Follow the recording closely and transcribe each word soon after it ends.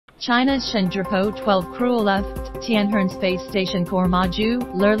China's Shenzhou 12 crew left Tianhe space station core module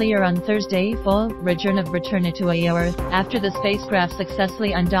earlier on Thursday for return to Earth after the spacecraft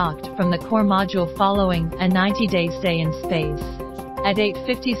successfully undocked from the core module following a 90-day stay in space. At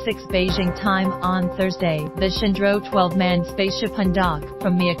 8:56 Beijing Time on Thursday, the Shenzhou 12 manned spaceship undocked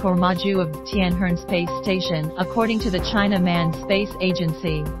from the core module of Tianhe space station, according to the China Manned Space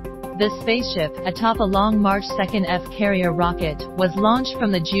Agency. The spaceship, atop a Long March 2 F carrier rocket, was launched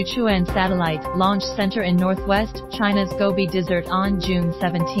from the Jiuquan Satellite Launch Center in northwest China's Gobi Desert on June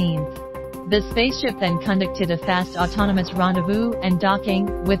 17. The spaceship then conducted a fast autonomous rendezvous and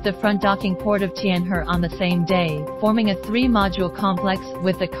docking with the front docking port of Tianhe on the same day, forming a three-module complex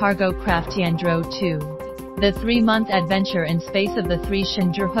with the cargo craft Tianhe 2. The three-month adventure in space of the three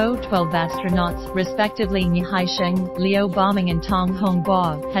Shenzhou 12 astronauts, respectively Ni Haisheng, Liu Boming and Tong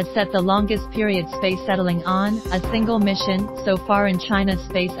Hongbao, has set the longest period space settling on a single mission so far in China's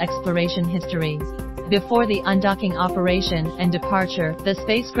space exploration history. Before the undocking operation and departure, the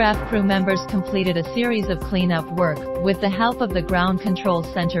spacecraft crew members completed a series of cleanup work with the help of the Ground Control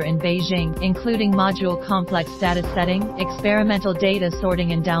Center in Beijing, including module complex data setting, experimental data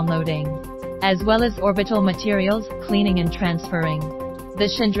sorting and downloading, as well as orbital materials cleaning and transferring. The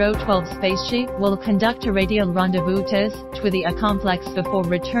Shenzhou 12 spaceship will conduct a radial rendezvous test to the complex before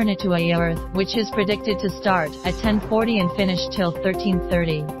return to Earth, which is predicted to start at 10:40 and finish till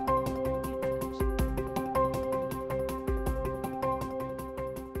 13:30.